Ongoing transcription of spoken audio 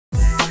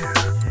Alright,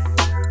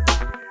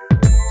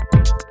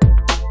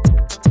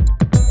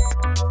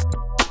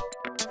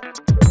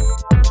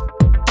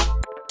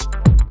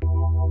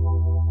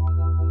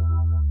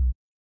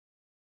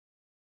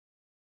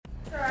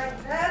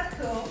 that's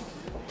cool.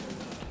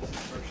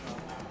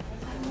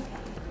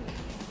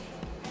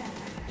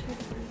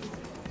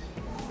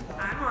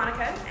 I'm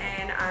Monica,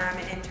 and I'm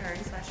an intern /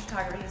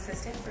 photography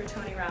assistant for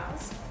Toni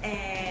Riales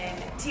and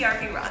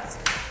TRP Rocks.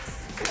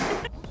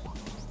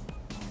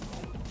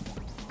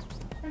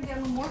 Can I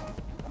get one more?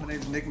 My name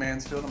is Nick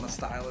Mansfield. I'm a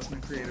stylist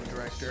and a creative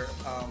director.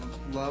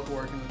 Love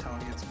working with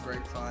Toni. It's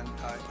great fun.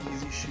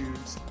 Easy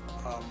shoots,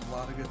 a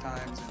lot of good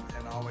times,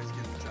 and always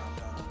getting the job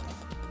done on time.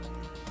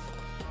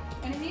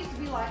 And it needs to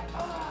be like,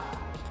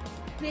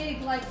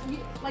 big, like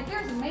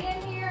there's a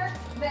man here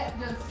that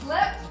just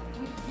slept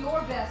with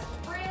your best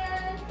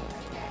friend.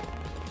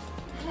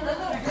 The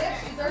little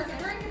bitch deserves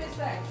a drink in his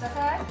face,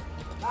 okay?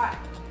 Alright.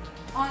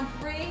 On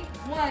 3,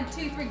 1,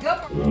 2, 3,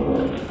 go.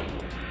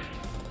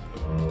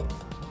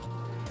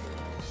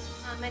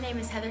 My name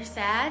is Heather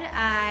Sad.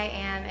 I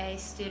am a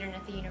student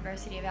at the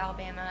University of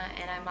Alabama,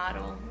 and I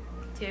model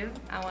too.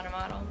 I want to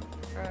model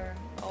for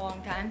a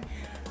long time.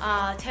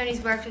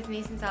 Toni's worked with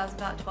me since I was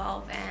about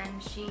 12,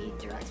 and she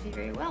directs me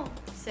very well.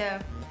 So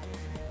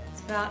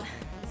that's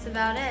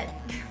about it.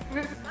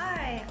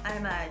 Hi,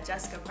 I'm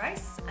Jessica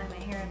Price. I'm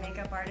a hair and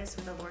makeup artist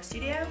with Allure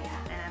Studio,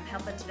 and I'm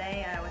helping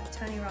today with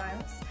Toni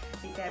Riales,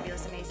 the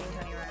fabulous, amazing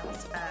Toni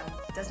Riales.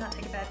 Does not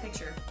take a bad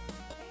picture.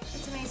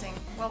 It's amazing,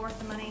 well worth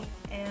the money,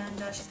 and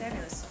she's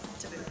fabulous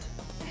to boot.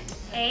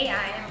 Hey,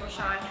 I am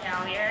Rashawn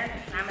Callier.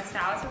 I'm a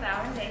stylist with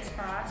Allen Day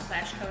Spa /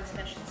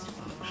 co-specialist.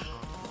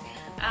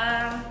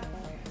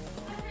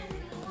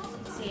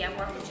 Let's see, I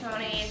worked with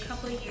Toni a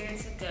couple of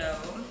years ago.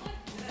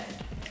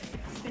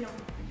 It's been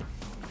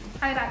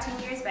probably about 10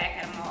 years back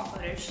at a mall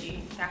photo shoot.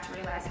 Got to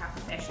realize how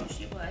professional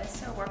she was.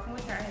 So working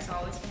with her has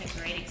always been a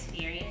great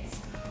experience.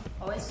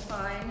 Always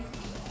fun.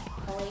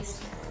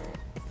 Always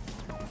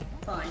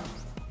fun.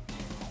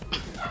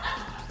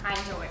 I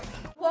enjoy it.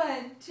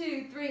 1,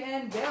 2, 3,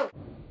 and go.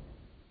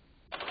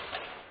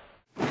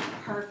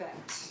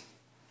 Perfect.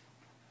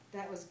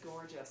 That was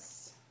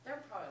gorgeous.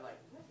 They're probably like,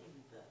 what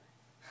in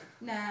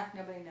the... Nah,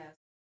 nobody knows.